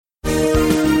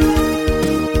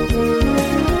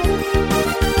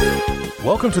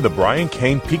Welcome to the Brian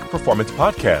Cain Peak Performance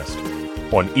Podcast.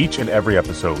 On each and every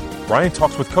episode, Brian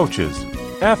talks with coaches,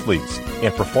 athletes,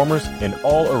 and performers in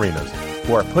all arenas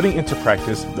who are putting into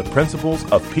practice the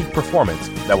principles of peak performance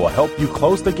that will help you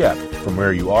close the gap from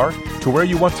where you are to where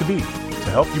you want to be,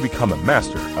 to help you become a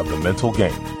master of the mental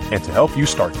game, and to help you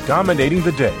start dominating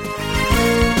the day.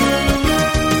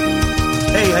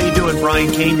 Hey, how you doing?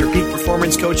 Brian Cain, your peak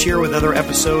performance coach here with another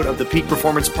episode of the Peak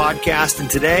Performance Podcast. And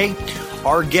today,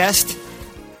 our guest,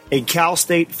 a Cal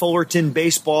State Fullerton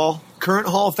baseball current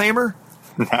Hall of Famer?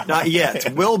 Not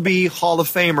yet. Will be Hall of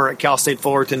Famer at Cal State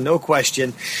Fullerton, no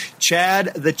question.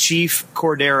 Chad the Chief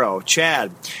Cordero.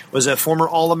 Chad was a former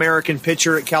All-American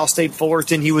pitcher at Cal State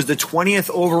Fullerton. He was the 20th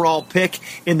overall pick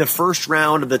in the first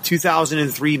round of the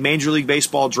 2003 Major League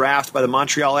Baseball draft by the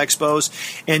Montreal Expos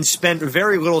and spent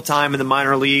very little time in the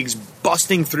minor leagues,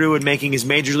 busting through and making his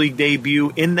Major League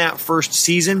debut in that first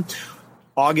season,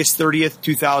 August 30th,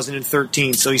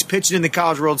 2013. So he's pitching in the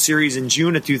College World Series in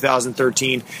June of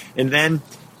 2013, and then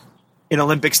in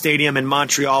Olympic Stadium in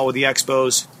Montreal with the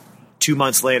Expos 2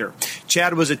 months later.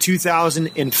 Chad was a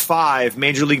 2005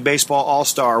 Major League Baseball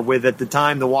All-Star with, at the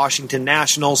time, the Washington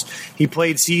Nationals. He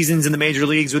played seasons in the Major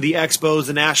Leagues with the Expos,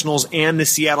 the Nationals, and the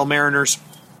Seattle Mariners.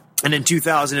 And in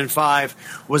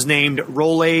 2005 was named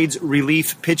Rolaids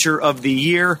Relief Pitcher of the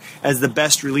Year as the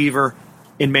best reliever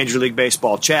in Major League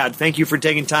Baseball. Chad, thank you for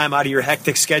taking time out of your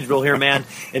hectic schedule here, man,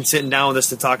 and sitting down with us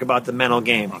to talk about the mental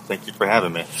game. Well, thank you for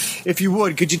having me. If you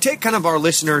would, could you take kind of our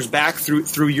listeners back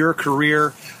through your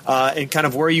career and kind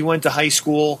of where you went to high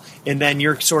school and then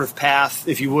your sort of path,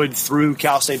 if you would, through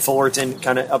Cal State Fullerton,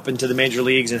 kind of up into the major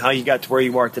leagues and how you got to where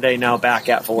you are today now back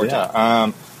at Fullerton?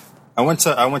 Yeah, I went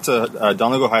to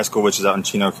Don Lugo High School, which is out in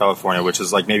Chino, California, which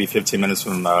is like maybe 15 minutes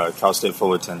from Cal State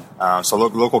Fullerton. So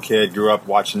local kid, grew up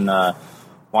watching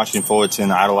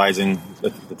Fullerton, idolizing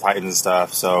the Titans and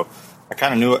stuff. So I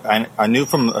kind of knew I knew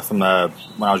from when I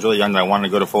was really young that I wanted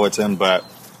to go to Fullerton. But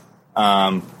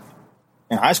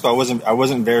in high school, I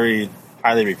wasn't very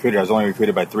highly recruited. I was only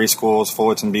recruited by 3 schools,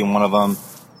 Fullerton being one of them,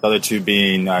 the other 2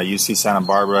 being UC Santa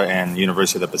Barbara and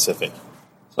University of the Pacific.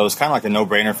 So it was kind of like a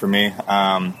no-brainer for me.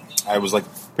 I was like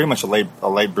pretty much a late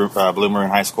bloomer in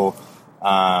high school,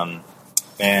 and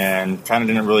kind of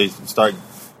didn't really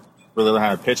learn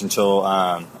how to pitch until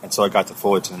I got to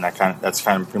Fullerton. That's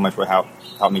kind of pretty much what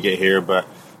helped me get here. But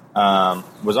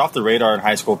was off the radar in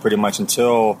high school pretty much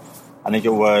until I think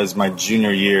it was my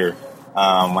junior year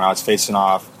when I was facing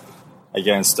off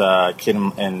against a kid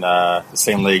in the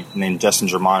same league named Justin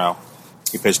Germano.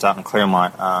 He pitched out in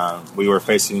Claremont. We were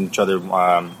facing each other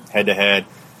head to head.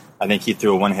 I think he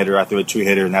threw a 1-hitter, I threw a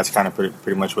 2-hitter, and that's kind of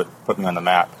pretty much what put me on the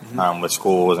map with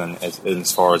schools and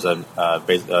as far as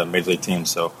a major league team.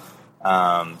 So.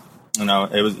 It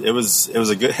was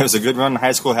a good run in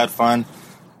high school. Had fun,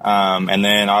 and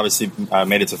then obviously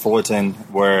made it to Fullerton,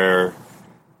 where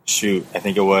I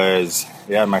think it was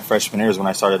my freshman year is when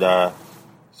I started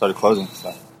closing.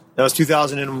 So. That was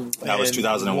 2001. That was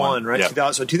 2001, right?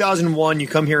 Yeah. So 2001, you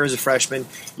come here as a freshman.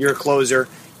 You're a closer.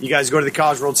 You guys go to the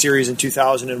College World Series in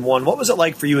 2001. What was it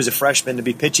like for you as a freshman to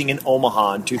be pitching in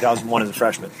Omaha in 2001 as a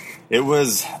freshman? It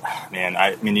was, man.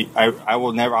 I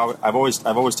will never. I've always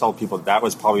told people that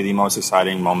was probably the most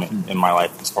exciting moment in my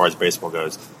life as far as baseball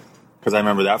goes, because I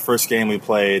remember that first game we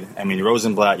played. I mean,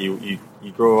 Rosenblatt. You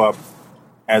grow up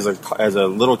as a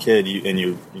little kid,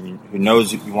 who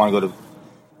knows you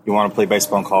want to play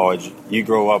baseball in college. You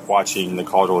grow up watching the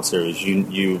College World Series.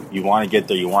 You want to get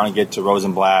there. You want to get to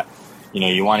Rosenblatt.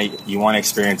 You want to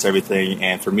experience everything.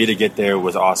 And for me to get there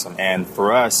was awesome. And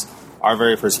for us, our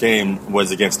very first game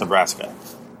was against Nebraska,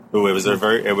 who it was their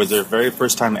very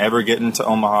first time ever getting to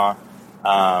Omaha.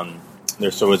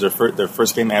 So it was their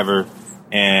first game ever,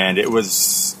 and it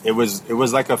was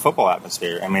like a football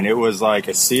atmosphere. I mean, it was like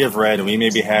a sea of red, and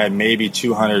we had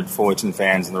 200 Fullerton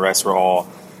fans, and the rest were all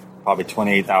probably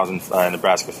 28,000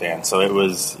 Nebraska fans. So it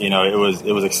was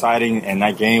exciting, and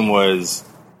that game was,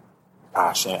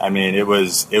 gosh, I mean, it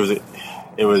was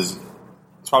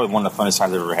probably one of the funnest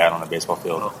times I've ever had on a baseball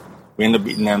field. We ended up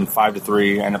beating them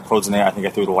 5-3, ended up closing it. I think I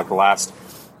threw the last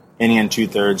inning and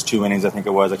 2/3, 2 innings, I think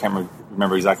it was. I can't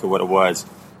remember exactly what it was.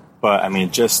 But, I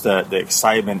mean, just the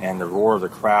excitement and the roar of the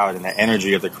crowd and the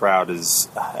energy of the crowd is,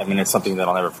 it's something that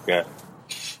I'll never forget.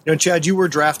 Chad, you were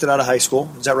drafted out of high school.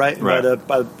 Is that right? Right.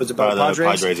 By the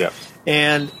Padres? Yeah.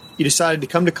 And you decided to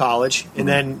come to college, and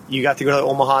then you got to go to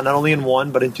Omaha not only in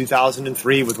 1, but in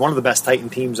 2003 with one of the best Titan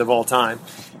teams of all time.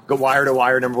 Go wire to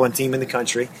wire, number 1 team in the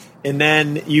country. And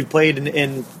then you played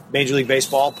in Major League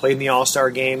Baseball, played in the All-Star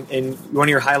game, and one of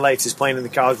your highlights is playing in the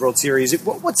College World Series.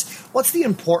 What's the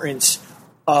importance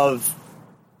of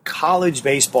college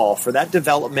baseball, for that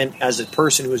development as a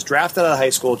person who was drafted out of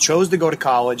high school, chose to go to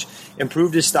college,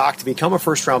 improved his stock to become a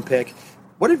first-round pick,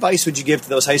 what advice would you give to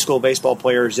those high school baseball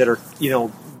players that are, going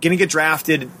to get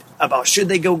drafted about should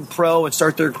they go pro and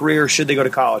start their career, or should they go to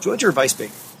college? What would your advice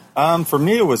be? For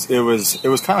me, it was kind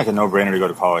of like a no-brainer to go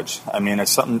to college. I mean,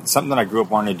 it's something that I grew up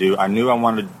wanting to do. I knew I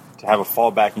wanted to have a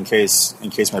fallback in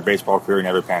case my baseball career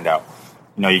never panned out.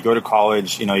 You go to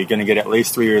college, you're going to get at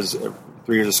least 3 years of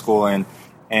schooling,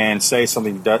 and say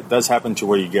something does happen to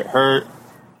where you get hurt,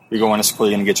 you're going to school,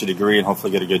 you're going to get your degree, and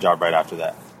hopefully get a good job right after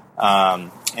that.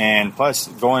 And plus,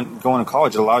 going to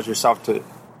college, it allows yourself to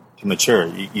mature.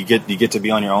 You get to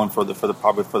be on your own probably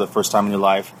for the first time in your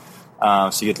life. So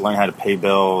you get to learn how to pay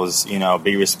bills,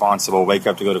 be responsible, wake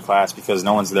up to go to class, because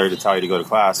no one's there to tell you to go to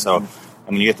class. So,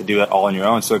 you get to do that all on your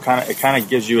own. So it kind of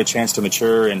gives you a chance to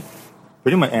mature and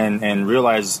pretty much and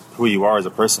realize who you are as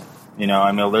a person.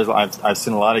 I've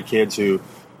seen a lot of kids who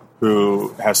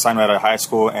have signed out of high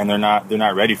school, and they're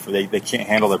not ready they can't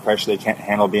handle the pressure. They can't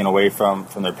handle being away from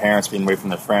their parents, being away from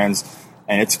their friends.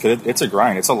 And it's good. It's a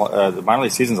grind. The minor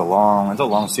league season's a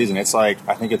long season. It's like,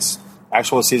 I think it's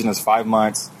actual season is 5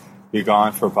 months. You're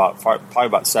gone for probably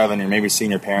about 7. You're maybe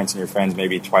seeing your parents and your friends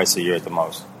maybe twice a year at the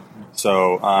most.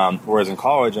 So, whereas in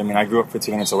college, I grew up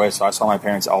 15 minutes away, so I saw my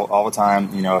parents all the time.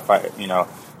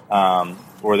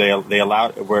 Where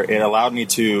it allowed me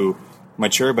to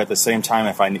mature, but at the same time,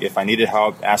 if I needed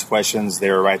help, ask questions,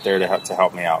 they were right there to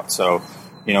help me out. So,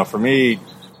 for me,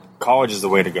 college is the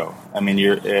way to go.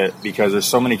 Because there's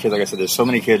so many kids, like I said, there's so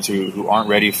many kids who aren't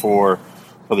ready for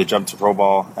the jump to pro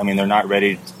ball. They're not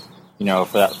ready,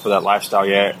 for that lifestyle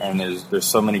yet. And there's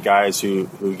so many guys who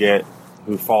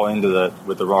fall into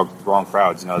with the wrong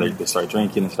crowds. They start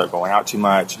drinking and start going out too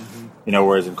much.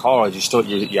 Whereas in college,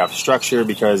 you have structure,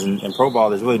 because in pro ball,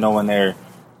 there's really no one there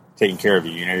taking care of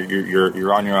you.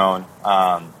 You're on your own.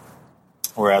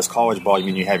 Whereas college ball,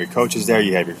 you have your coaches there,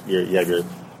 you have your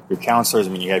counselors.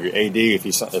 You have your AD.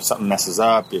 If something messes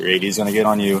up, your AD is going to get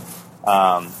on you.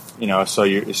 So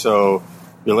you're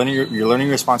learning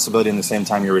responsibility, and at the same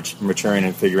time you're maturing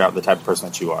and figure out the type of person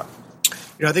that you are.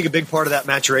 I think a big part of that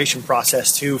maturation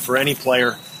process too for any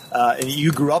player. And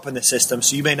you grew up in the system,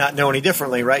 so you may not know any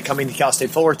differently, right? Coming to Cal State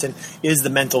Fullerton is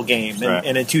the mental game. Right.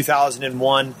 And in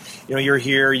 2001, you're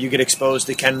here, you get exposed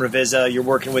to Ken Ravizza, you're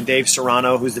working with Dave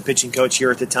Serrano, who's the pitching coach here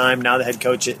at the time, now the head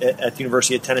coach at the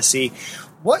University of Tennessee.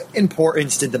 What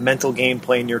importance did the mental game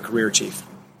play in your career, Chief?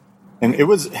 And it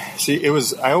was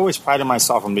I always prided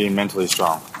myself on being mentally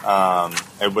strong.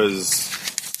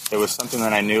 It was something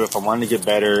that I knew if I wanted to get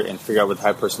better and figure out what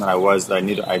type of person that I was, that I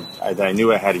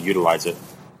knew I had to utilize it.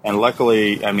 And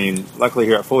luckily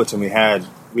here at Fullerton, we had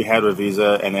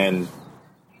Ravizza, and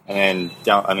then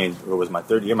down. It was my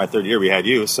third year. My third year, we had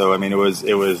you. So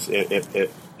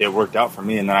it worked out for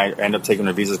me. And then I ended up taking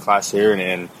Ravizza's class here,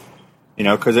 and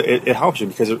because it helps you,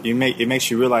 because it makes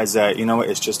you realize that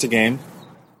it's just a game.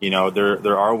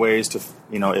 There are ways to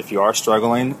if you are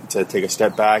struggling, to take a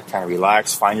step back, kind of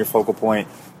relax, find your focal point.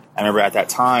 I remember at that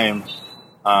time,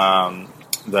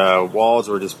 the walls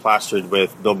were just plastered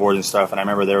with billboards and stuff, and I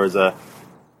remember there was a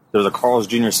Carl's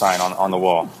Jr. sign on the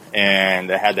wall, and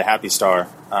it had the Happy Star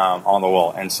on the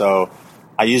wall, and so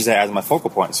I used that as my focal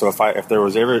point. So if there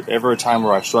was ever a time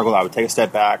where I struggled, I would take a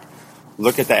step back,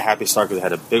 look at that Happy Star, because it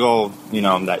had a big old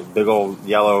that big old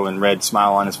yellow and red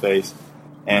smile on his face,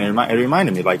 and it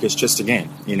reminded me, like, it's just a game.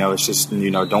 It's just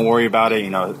don't worry about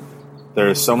it.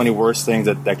 There's so many worse things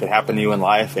that could happen to you in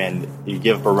life, and you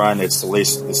give up a run, it's the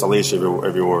least of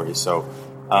your worries. So,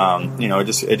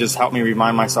 it just helped me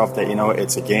remind myself that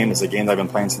it's a game. It's a game that I've been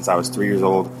playing since I was 3 years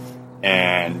old,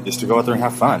 and just to go out there and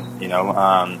have fun.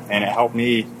 And it helped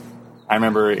me. I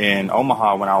remember in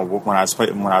Omaha when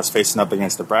I was facing up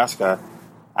against Nebraska,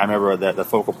 I remember that the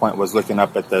focal point was looking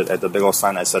up at the big old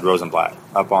sign that said Rosenblatt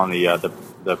up on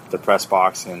the press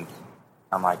box, and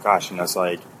I'm like, gosh, it's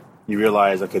like, you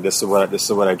realize, okay, this is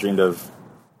what I dreamed of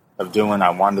doing.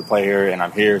 I wanted to play here, and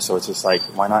I'm here. So it's just like,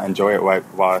 why not enjoy it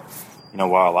while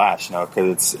it lasts?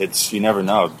 Because it's you never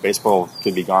know. Baseball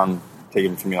could be gone,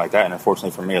 taken from me like that, and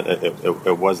unfortunately for me,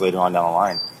 it was later on down the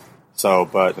line. So,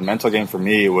 but the mental game for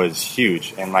me was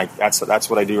huge, and like that's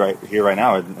what I do right here, right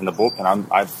now in the bullpen.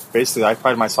 I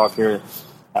pride myself here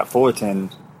at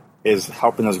Fullerton is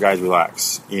helping those guys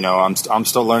relax. I'm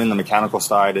still learning the mechanical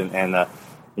side and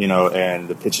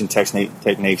the pitching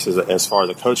techniques as far as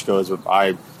the coach goes. But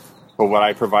what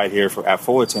I provide here at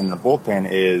Fullerton, the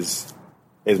bullpen is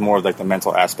more of like the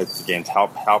mental aspect of the game,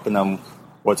 helping them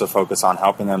what to focus on,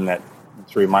 helping them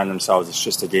to remind themselves it's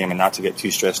just a game and not to get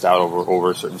too stressed out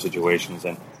over certain situations,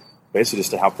 and basically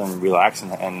just to help them relax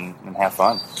and have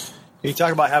fun. You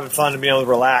talk about having fun and being able to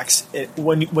relax.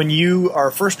 When you are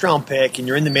a first-round pick and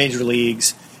you're in the major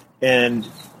leagues and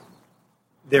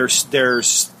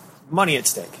there's money at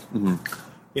stake, and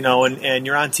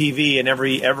you're on TV and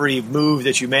every move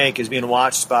that you make is being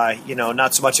watched by,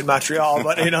 not so much in Montreal,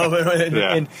 but,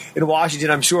 in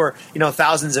Washington, I'm sure,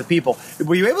 thousands of people.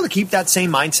 Were you able to keep that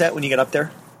same mindset when you get up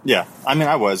there? Yeah. I mean,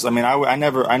 I was. I mean, I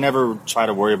never try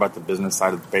to worry about the business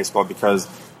side of baseball because,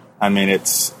 I mean,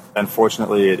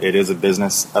 unfortunately, it is a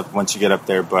business once you get up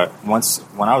there. But when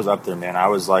I was up there, man, I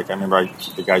was like, I remember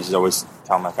the guys used to always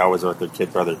tell me like I was like their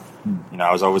kid brother.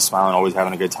 I was always smiling, always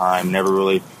having a good time. Never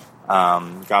really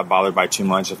got bothered by too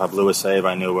much. If I blew a save,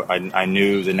 I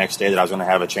knew the next day that I was going to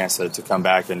have a chance to come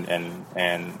back and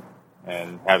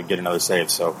get another save.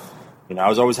 So, I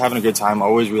was always having a good time,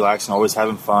 always relaxing, always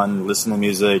having fun, listening to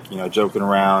music, joking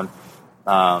around.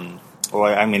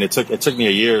 It took me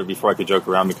a year before I could joke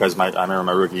around because I remember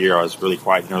my rookie year I was really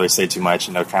quiet, didn't really say too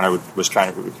much, kind of was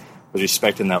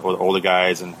respecting the older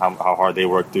guys and how hard they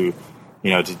worked through,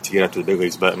 to get up to the big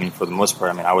leagues. But I mean, for the most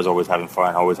part, I was always having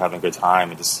fun, always having a good time,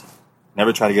 and just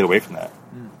never try to get away from that.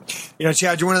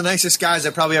 Chad, you're one of the nicest guys I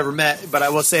probably ever met. But I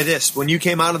will say this: when you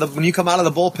come out of the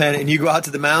bullpen and you go out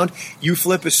to the mound, you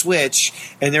flip a switch,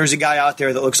 and there's a guy out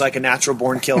there that looks like a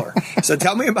natural-born killer. So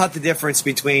tell me about the difference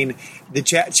between the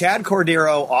Chad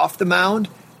Cordero off the mound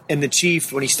and the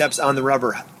Chief when he steps on the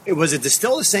rubber. Was it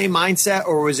still the same mindset,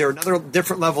 or was there another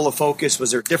different level of focus?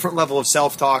 Was there a different level of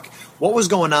self-talk? What was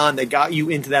going on that got you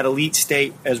into that elite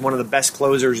state as one of the best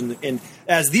closers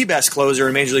as the best closer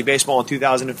in Major League Baseball in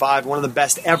 2005, one of the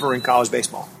best ever in college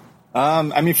baseball?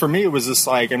 For me, it was just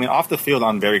off the field,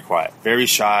 I'm very quiet, very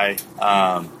shy.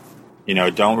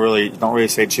 Don't really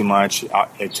say too much.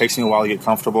 It takes me a while to get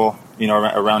comfortable,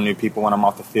 around new people when I'm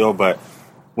off the field. But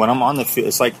when I'm on the field,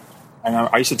 it's like, and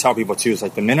I used to tell people too, it's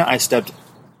like the minute I stepped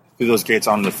through those gates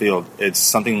on the field, it's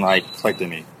something like clicked in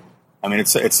me. I mean,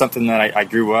 it's something that I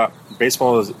grew up.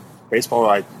 Baseball,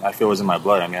 I feel was in my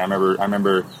blood. I mean, I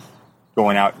remember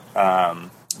going out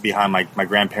behind my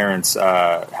grandparents'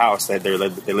 house. They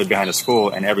lived behind a school,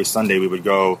 and every Sunday we would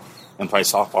go and play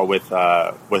softball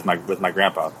with my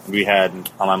grandpa. We had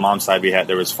on my mom's side he had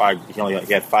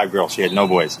 5 girls. She had no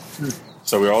boys.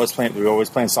 So we were always playing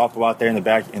softball out there in the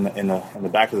back in the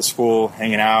back of the school,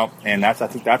 hanging out, and I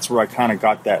think that's where I kind of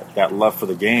got that love for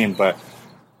the game. But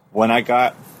when I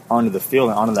got onto the field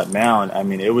and onto that mound, I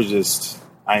mean, it was just,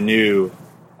 I knew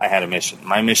I had a mission.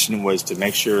 My mission was to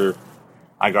make sure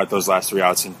I got those last 3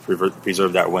 outs and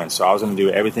preserve that win. So I was going to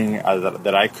do everything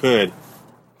that I could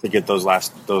to get those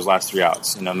last 3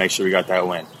 outs. Make sure we got that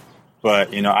win.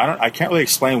 But I can't really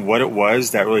explain what it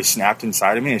was that really snapped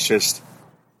inside of me. It's just,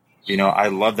 I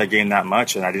loved that game that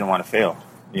much, and I didn't want to fail.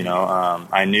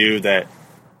 I knew that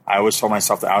I always told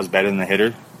myself that I was better than the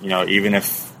hitter. Even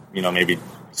if maybe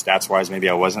stats wise, maybe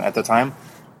I wasn't at the time.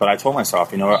 But I told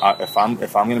myself, if I'm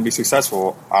going to be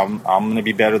successful, I'm going to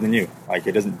be better than you. Like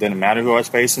it didn't matter who I was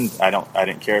facing. I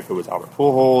didn't care if it was Albert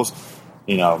Pujols,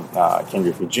 Ken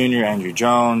Griffey Jr., Andrew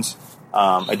Jones.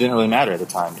 It didn't really matter at the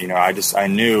time. I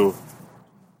knew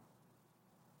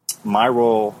my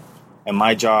role and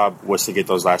my job was to get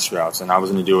those last 3 outs, and I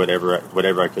was going to do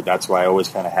whatever I could. That's why I always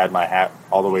kind of had my hat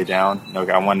all the way down.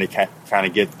 I wanted to kind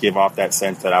of give off that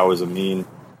sense that I was a mean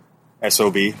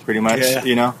SOB, pretty much.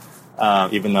 Yeah.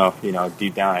 Even though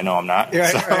deep down I know I'm not.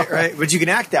 Right. But you can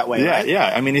act that way. Yeah, right? Yeah.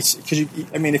 I mean, it's because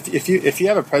if you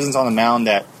have a presence on the mound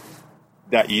that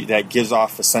gives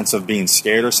off a sense of being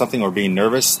scared or something or being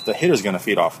nervous, the hitter's going to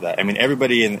feed off of that. I mean,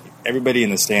 everybody in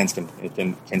the stands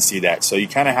can see that. So you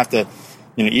kind of have to.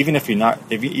 Even if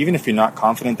you're not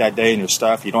confident that day in your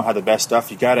stuff, you don't have the best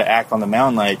stuff, you got to act on the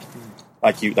mound like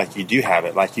you do have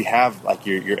it, like you have like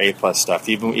your A+ stuff,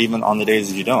 even on the days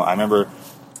that you don't. I remember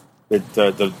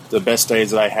the best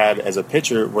days that I had as a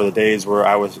pitcher were the days where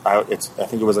I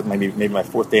think it was like maybe my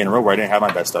 4th day in a row where I didn't have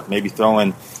my best stuff, maybe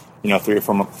throwing 3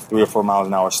 or 4 miles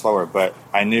an hour slower. But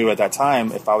I knew at that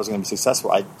time if I was going to be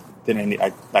successful, I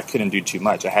couldn't do too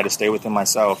much. I had to stay within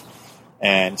myself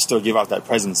and still give out that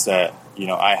presence that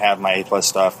I have my A+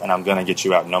 stuff and I'm going to get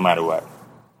you out no matter what.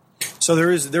 So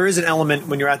there is an element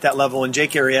when you're at that level, and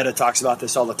Jake Arrieta talks about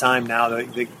this all the time now,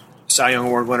 the Cy Young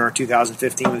Award winner in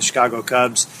 2015 with the Chicago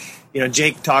Cubs.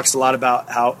 Jake talks a lot about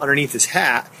how underneath his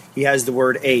hat he has the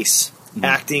word ace. Mm-hmm.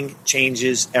 Acting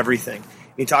changes everything.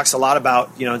 He talks a lot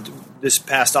about, this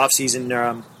past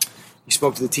offseason, he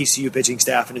spoke to the TCU pitching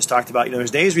staff and has talked about, there's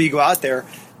days where you go out there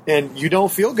and you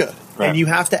don't feel good. Right. And you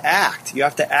have to act. You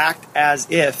have to act as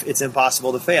if it's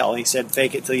impossible to fail. And he said,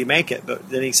 fake it till you make it. But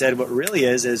then he said, what really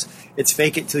is it's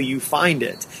fake it till you find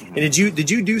it. Mm-hmm. And did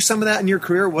you do some of that in your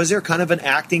career? Was there kind of an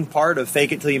acting part of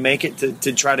fake it till you make it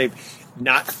to try to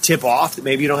not tip off that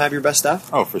maybe you don't have your best stuff?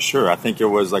 Oh, for sure. I think it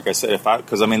was, like I said,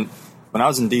 because when I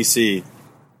was in D.C.,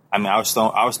 I was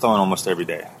throwing almost every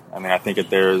day. I think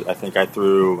I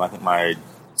threw my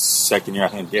second year,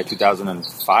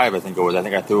 2005, I think it was. I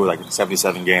think I threw like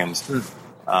 77 games.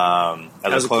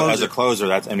 As a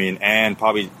closer, and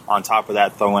probably on top of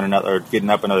that, getting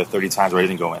up another 30 times where I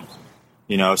didn't go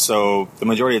in. So the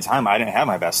majority of the time I didn't have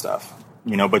my best stuff.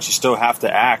 But you still have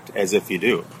to act as if you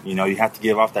do. You have to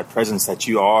give off that presence that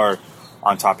you are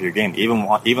on top of your game.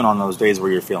 Even on those days where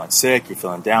you're feeling sick, you're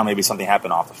feeling down, maybe something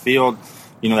happened off the field.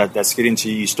 That's getting to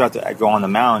you. You still have to go on the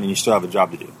mound, and you still have a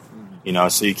job to do.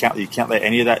 So you can't let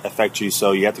any of that affect you.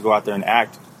 So you have to go out there and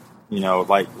act,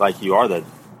 like you are the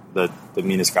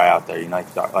meanest guy out there.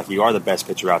 Like you are the best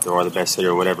pitcher out there, or the best hitter,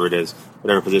 or whatever it is,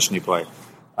 whatever position you play.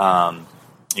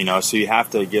 So you have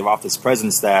to give off this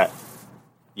presence that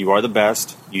you are the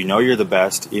best. You're the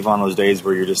best, even on those days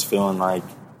where you're just feeling like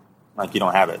you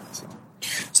don't have it.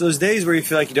 So those days where you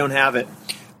feel like you don't have it,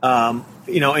 and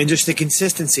just the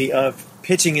consistency of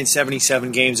pitching in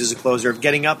 77 games as a closer, of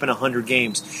getting up in 100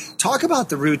 games. Talk about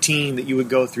the routine that you would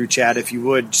go through, Chad, if you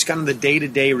would, just kind of the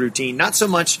day-to-day routine, not so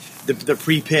much the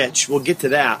pre-pitch, we'll get to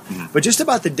that, but just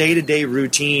about the day-to-day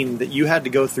routine that you had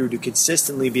to go through to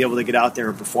consistently be able to get out there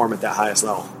and perform at that highest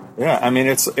level. Yeah,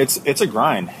 it's a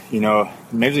grind.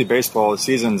 Major League Baseball, the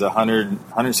season's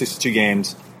 162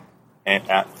 games and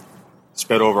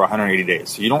spread over 180 days.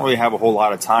 So you don't really have a whole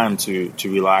lot of time to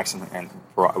relax and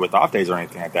with off days or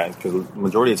anything like that, because the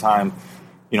majority of the time,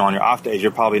 on your off days,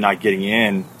 you're probably not getting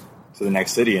in to the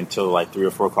next city until like 3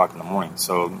 or 4 o'clock in the morning.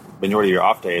 So the majority of your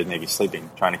off day is maybe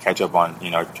sleeping, trying to catch up on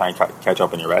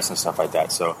your rest and stuff like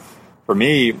that. So for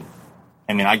me,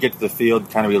 I get to the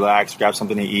field, kind of relax, grab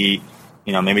something to eat,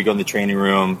 maybe go in the training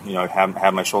room,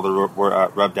 have my shoulder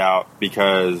rubbed out,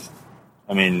 because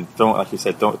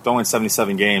throwing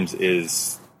 77 games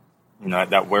is,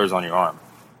 that wears on your arm.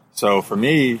 So for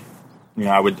me,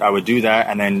 I would do that,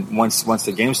 and then once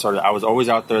the game started, I was always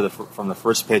out there from the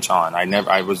first pitch on. I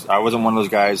wasn't one of those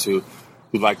guys who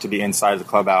liked to be inside the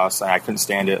clubhouse, and I couldn't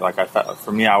stand it. I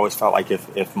always felt like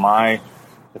if my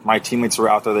teammates were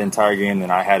out there the entire game, then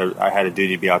I had a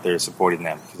duty to be out there supporting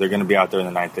them, because they're going to be out there in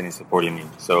the ninth inning supporting me.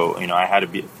 So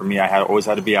I always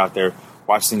had to be out there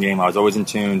watching the game. I was always in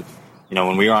tune.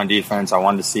 When we were on defense, I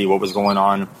wanted to see what was going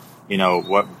on.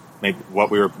 What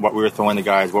we were throwing the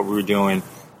guys, what we were doing.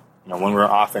 When we were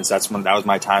on offense, that was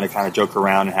my time to kind of joke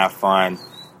around and have fun.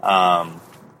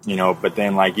 But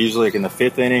then usually in the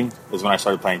fifth inning is when I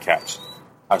started playing catch.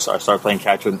 I started playing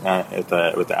catch with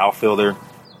the outfielder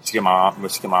to get my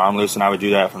arm loose, and I would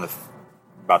do that from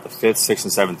about the fifth, sixth,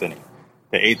 and seventh inning.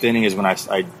 The eighth inning is when I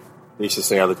used to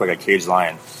say I looked like a caged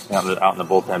lion out in the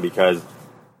bullpen, because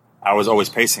I was always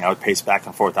pacing. I would pace back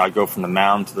and forth. I would go from the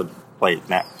mound to the plate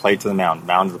to the mound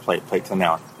to the plate to the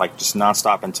mound, just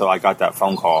nonstop until I got that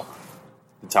phone call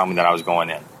to tell me that I was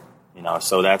going in.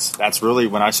 So that's really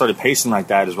when I started pacing like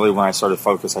that, is really when I started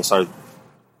focus. I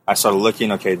started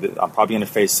looking, okay, I'm probably going to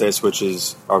face this,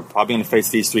 or probably going to face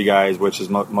these three guys, which is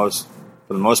for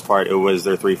the most part, it was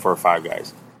their 3, 4, 5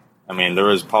 guys. There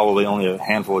was probably only a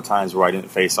handful of times where I didn't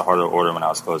face a harder order when I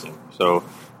was closing. So,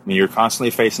 you're constantly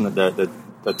facing the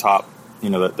top,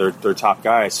 their top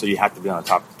guys, so you have to be on the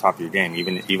top of your game,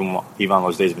 even on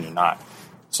those days when you're not.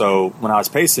 So when I was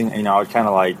pacing, I would kind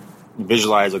of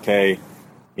visualize, okay,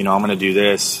 I'm going to do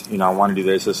this. I want to do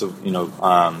this. This, I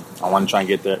want to try and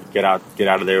get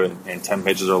out of there in 10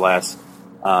 pitches or less.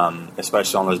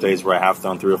 Especially on those days where I have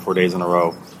thrown 3 or 4 days in a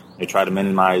row. You try to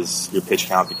minimize your pitch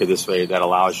count, because this way that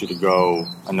allows you to go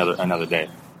another day.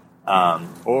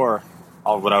 Or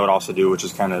what I would also do, which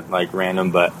is kind of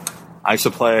random, but I used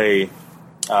to play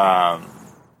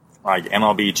MLB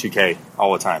 2K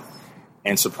all the time.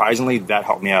 And surprisingly, that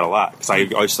helped me out a lot, because I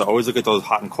used to always look at those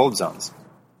hot and cold zones.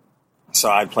 So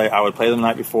I would play them the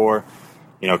night before,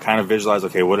 kind of visualize,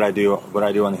 okay, what did I do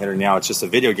on the hitter now? It's just a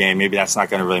video game. Maybe that's not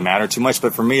going to really matter too much.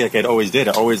 But for me, it always did.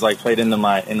 It always played into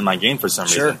my game for some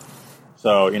reason.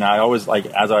 So, I always,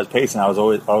 as I was pacing, I was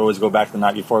always go back to the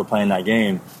night before playing that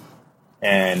game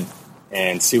and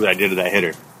see what I did to that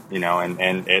hitter.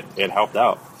 And it helped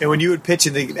out. And when you would pitch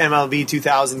in the MLB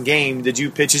 2000 game, did you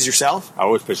pitch as yourself? I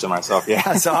always pitched to myself, yeah.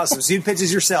 That's awesome. So you'd pitch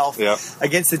as yourself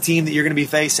against the team that you're going to be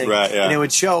facing. Right, yeah. And it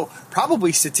would show,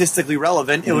 probably statistically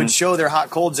relevant, it would show their hot,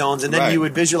 cold zones, and then you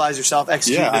would visualize yourself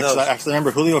executing those. I actually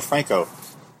remember Julio Franco.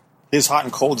 his hot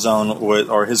and cold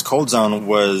zone his cold zone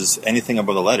was anything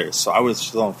above the letters. So I was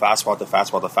throwing fastball to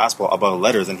fastball above the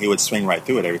letters, and he would swing right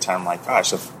through it every time. I'm like,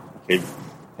 gosh, maybe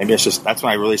I should. That's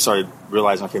when I really started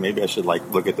realizing, okay, maybe I should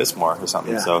look at this more or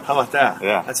something. Yeah. So how about that?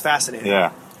 Yeah, that's fascinating.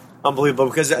 Yeah. Unbelievable,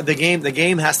 because the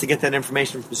game has to get that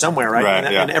information from somewhere, right?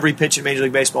 And every pitch in Major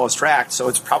League Baseball is tracked, so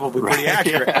it's probably pretty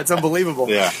accurate. Yeah. That's unbelievable.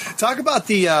 Yeah. Talk about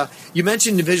you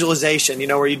mentioned the visualization,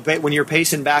 where when you're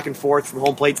pacing back and forth from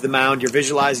home plate to the mound, you're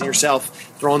visualizing yourself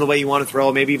throwing the way you want to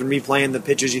throw, maybe even replaying the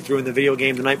pitches you threw in the video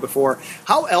game the night before.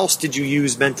 How else did you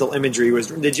use mental imagery?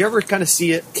 Did you ever kind of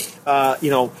see it?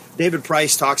 David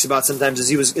Price talks about sometimes as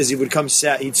he would come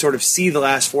set, he'd sort of see the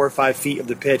last 4 or 5 feet of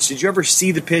the pitch. Did you ever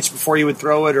see the pitch before you would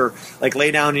throw it, or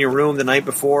lay down in your room the night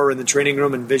before in the training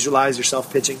room and visualize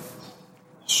yourself pitching?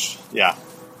 Yeah.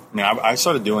 I mean, I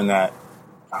started doing that,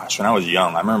 when I was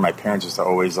young. I remember my parents used to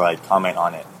always comment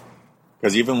on it,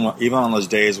 because even on those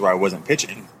days where I wasn't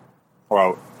pitching,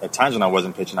 or at times when I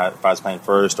wasn't pitching, if I was playing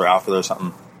first or outfield or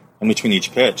something, in between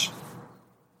each pitch,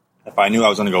 if I knew I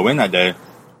was going to go in that day,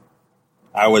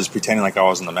 I was pretending like I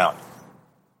was on the mound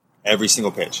every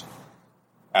single pitch.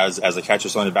 As the catcher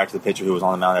throwing it back to the pitcher who was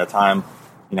on the mound at the time,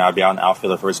 I'd be out in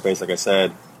outfield or first base, like I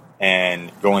said,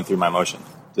 and going through my motion,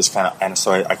 just kind of. And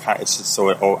so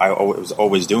I was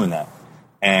always doing that.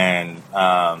 And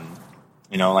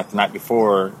like the night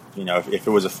before, if it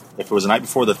was the night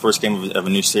before the first game of a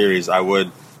new series, I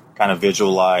would kind of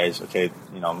visualize, okay,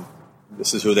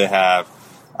 this is who they have,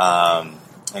 and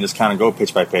just kind of go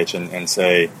pitch by pitch and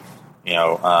say,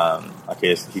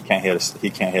 okay, he can't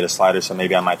hit a slider, so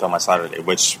maybe I might throw my slider today,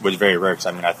 which was very rare, because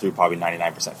I threw probably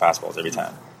 99% fastballs every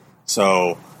time.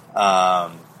 So, I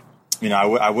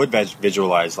would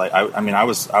visualize. I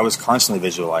was constantly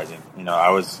visualizing.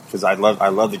 Because I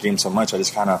love the game so much. I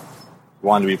just kind of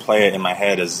wanted to replay it in my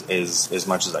head as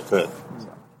much as I could.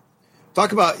 So.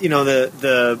 Talk about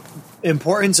the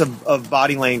importance of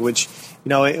body language.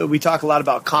 We talk a lot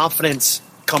about confidence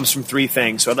comes from 3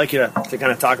 things. So I'd like you to kind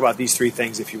of talk about these 3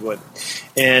 things, if you would.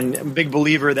 And I'm a big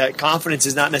believer that confidence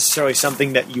is not necessarily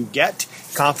something that you get.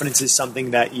 Confidence is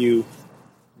something that you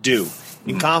do.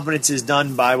 And confidence is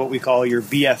done by what we call your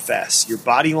BFS, your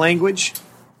body language,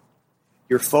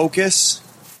 your focus,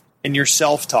 and your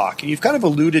self-talk. And you've kind of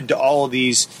alluded to all of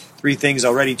these 3 things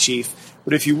already, Chief.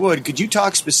 But if you would, could you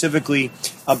talk specifically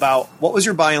about what was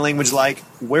your body language like,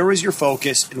 where was your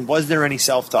focus, and was there any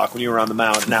self-talk when you were on the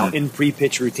mound, now in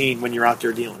pre-pitch routine when you're out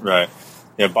there dealing? Right.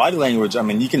 Yeah, body language,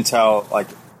 you can tell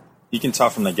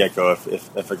from the get-go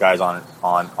if a guy's on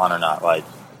or not.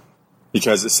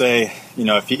 Because say,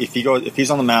 if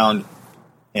he's on the mound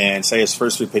and say his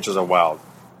first 3 pitches are wild,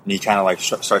 and he kind of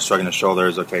starts shrugging his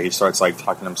shoulders, okay, he starts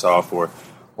talking to himself, or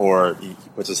he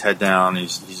puts his head down, and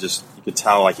he's just, you could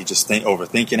tell he's just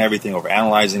overthinking everything,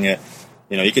 overanalyzing it.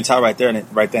 You can tell right then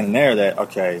and there that,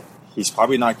 okay, he's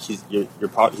probably not going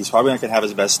to have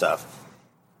his best stuff.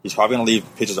 He's probably going to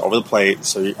leave pitches over the plate.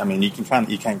 So you can kind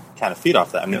of feed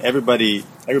off that. Everybody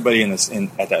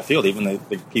at that field, even the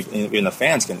people, even the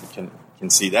fans can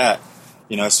see that.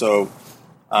 So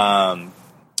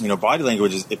body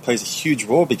language it plays a huge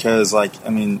role, because like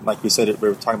we said, we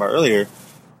were talking about earlier.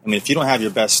 If you don't have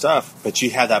your best stuff, but you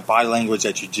have that body language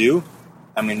that you do,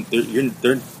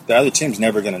 the other team's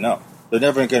never going to know. They're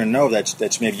never going to know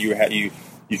that maybe you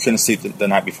couldn't sleep the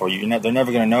night before. They're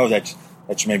never going to know that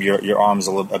maybe your arm's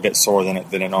a bit sore than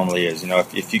it normally is.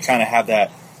 If you kind of have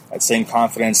that same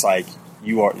confidence, that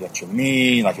you're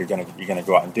mean, you're gonna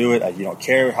go out and do it. You don't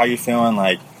care how you're feeling.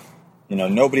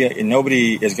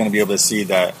 Nobody is going to be able to see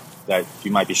that you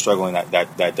might be struggling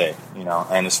that day.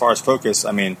 And as far as focus,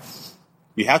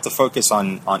 you have to focus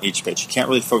on each pitch. You can't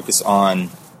really focus on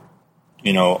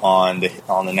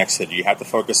the next hit. You have to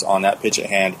focus on that pitch at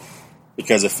hand,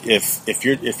 because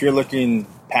if you're looking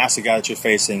past the guy that you're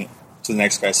facing to the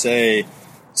next guy, say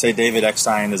David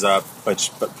Eckstein is up, but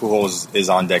Pujols is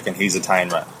on deck and he's a tying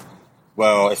run.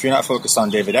 Well, if you're not focused on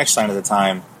David Eckstein at the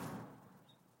time,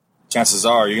 chances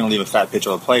are you're going to leave a fat pitch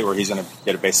on the plate where he's going to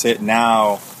get a base hit.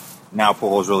 Now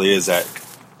Pujols really is that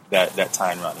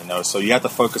tying run. So you have to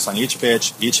focus on each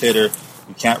pitch, each hitter.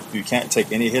 You can't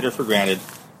take any hitter for granted,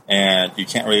 and you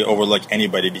can't really overlook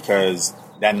anybody, because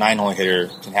that 9-hole hitter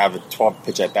can have a 12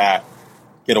 pitch at bat,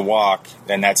 get a walk,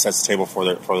 then that sets the table for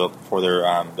the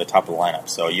top of the lineup.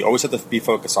 So you always have to be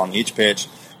focused on each pitch,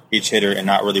 each hitter, and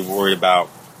not really worried about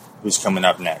who's coming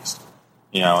up next.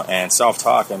 And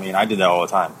self-talk, I did that all the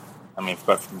time.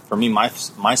 But for me, my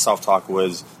self-talk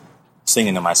was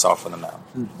singing to myself on the mound.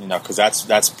 Because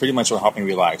that's pretty much what helped me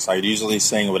relax. I'd usually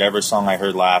sing whatever song I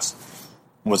heard last,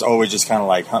 was always just kind of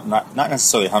like not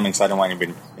necessarily humming, because I didn't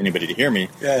want anybody to hear me.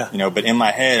 Yeah. You know, but in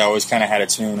my head, I always kind of had a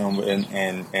tune,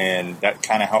 and that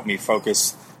kind of helped me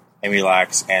focus and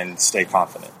relax and stay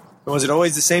confident. Was it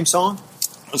always the same song?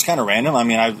 It was kind of random. I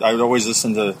mean, I would always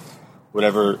listen to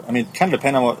whatever. I mean, kind of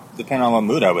depend on what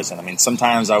mood I was in. I mean,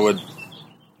 sometimes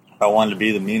if I wanted to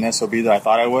be the mean SOB that I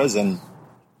thought I was, and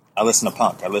I listened to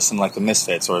punk. I listened to like the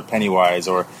Misfits or Pennywise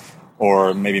or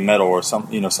maybe metal or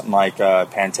something like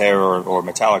Pantera or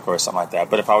Metallica or something like that.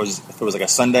 But if it was like a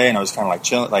Sunday and I was kind of like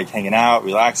chilling, like hanging out,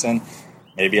 relaxing,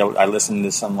 maybe I listened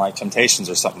to some like Temptations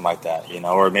or something like that, you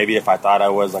know. Or maybe if I thought I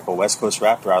was like a West Coast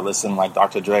rapper, I listened to like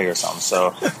Dr. Dre or something.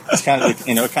 So it's kind of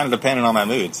it kind of depended on my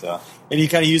mood. So. And you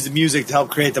kind of use the music to help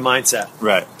create the mindset.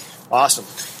 Right. Awesome.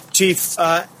 Chief,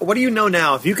 what do you know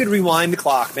now? If you could rewind the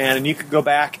clock, man, and you could go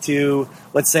back to,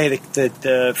 let's say,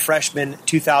 the freshman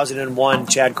 2001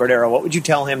 Chad Cordero, what would you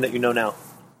tell him that you know now?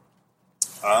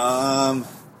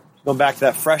 Going back to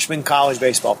that freshman college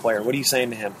baseball player, what are you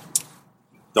saying to him?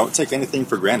 Don't take anything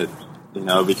for granted, you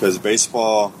know, because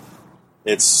baseball,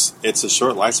 it's a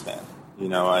short lifespan. You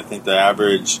know, I think the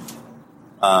average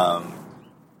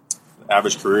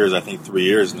career is, I think, 3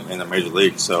 years in the major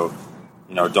league. So,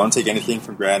 you know, don't take anything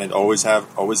for granted. Always have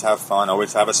fun.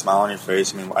 Always have a smile on your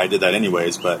face. I mean, I did that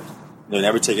anyways, but you know,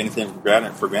 never take anything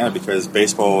for granted because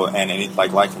baseball and any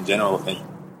like life in general,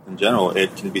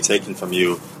 it can be taken from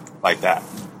you like that.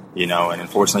 You know, and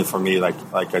unfortunately for me,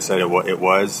 like I said, it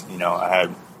was. You know, I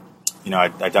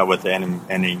dealt with the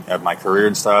ending of my career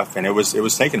and stuff, and it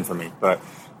was taken from me. But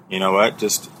you know what?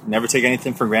 Just never take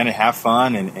anything for granted. Have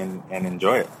fun and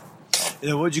enjoy it.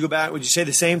 Would you go back? Would you say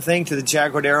the same thing to the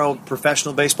Chad Cordero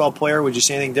professional baseball player? Would you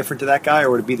say anything different to that guy,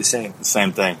 or would it be the same? The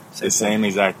same thing. Same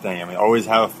exact thing. I mean, always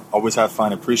have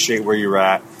fun. Appreciate where you're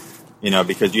at. You know,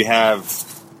 because you have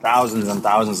thousands and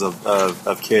thousands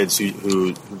of kids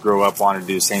who grow up wanting to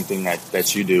do the same thing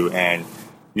that you do, and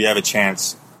you have a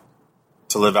chance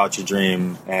to live out your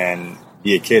dream and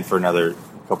be a kid for another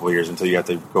couple of years until you have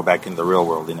to go back into the real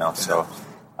world. You know, so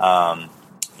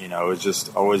you know, it was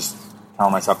just always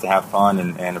telling myself to have fun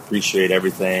and appreciate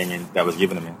everything that was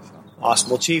given to me. So. Awesome.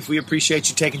 Well, Chief, we appreciate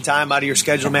you taking time out of your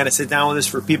schedule, man, to sit down with us.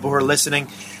 For people who are listening,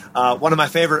 one of my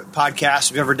favorite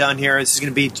podcasts we've ever done here. This is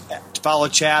going to be to follow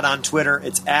Chad on Twitter.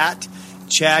 It's at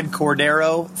Chad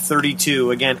Cordero 32.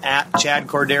 Again, at Chad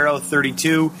Cordero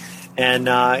 32. And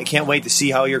I can't wait to see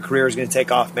how your career is going to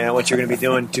take off, man. What you're going to be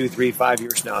doing 2, 3, 5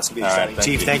 years from now. It's going to be exciting. Right,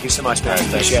 Chief, thank you so much, man. Right,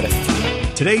 appreciate it.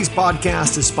 Today's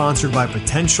podcast is sponsored by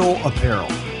Potential Apparel.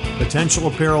 Potential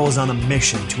Apparel is on a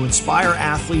mission to inspire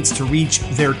athletes to reach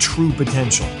their true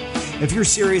potential. If you're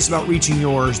serious about reaching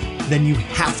yours, then you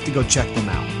have to go check them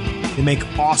out. They make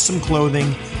awesome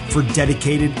clothing for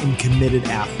dedicated and committed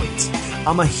athletes.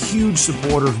 I'm a huge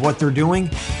supporter of what they're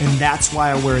doing, and that's why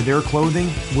I wear their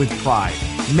clothing with pride.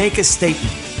 Make a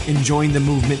statement and join the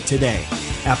movement today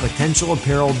at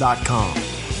potentialapparel.com.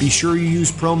 Be sure you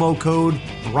use promo code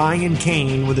Brian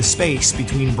Kane with a space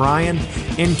between Brian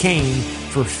and Kane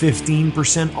for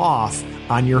 15% off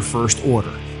on your first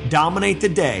order. Dominate the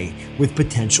day with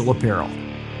Potential Apparel.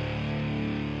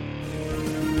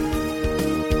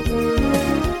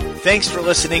 Thanks for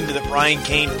listening to the Brian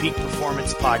Kane Peak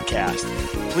Performance Podcast.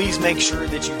 Please make sure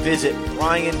that you visit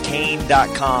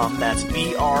briancane.com. That's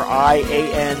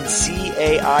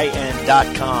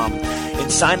BRIANCAIN.com.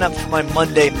 And sign up for my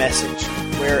Monday message,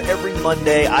 where every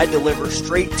Monday I deliver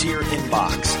straight to your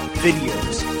inbox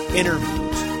videos,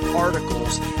 interviews,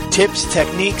 articles, tips,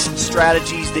 techniques, and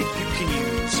strategies that you can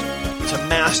use to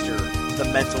master the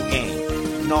mental game.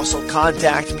 You can also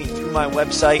contact me through my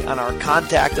website on our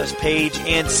Contact Us page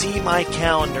and see my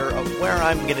calendar of where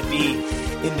I'm going to be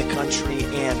in the country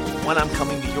and when I'm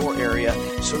coming to your area,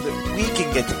 so that we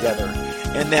can get together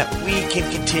and that we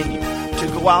can continue to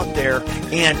go out there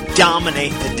and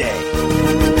dominate the day.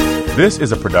 This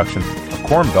is a production of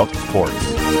Corn Belt Sports.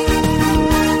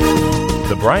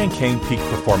 The Brian Kane Peak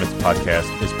Performance Podcast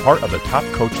is part of the Top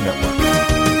Coach Network.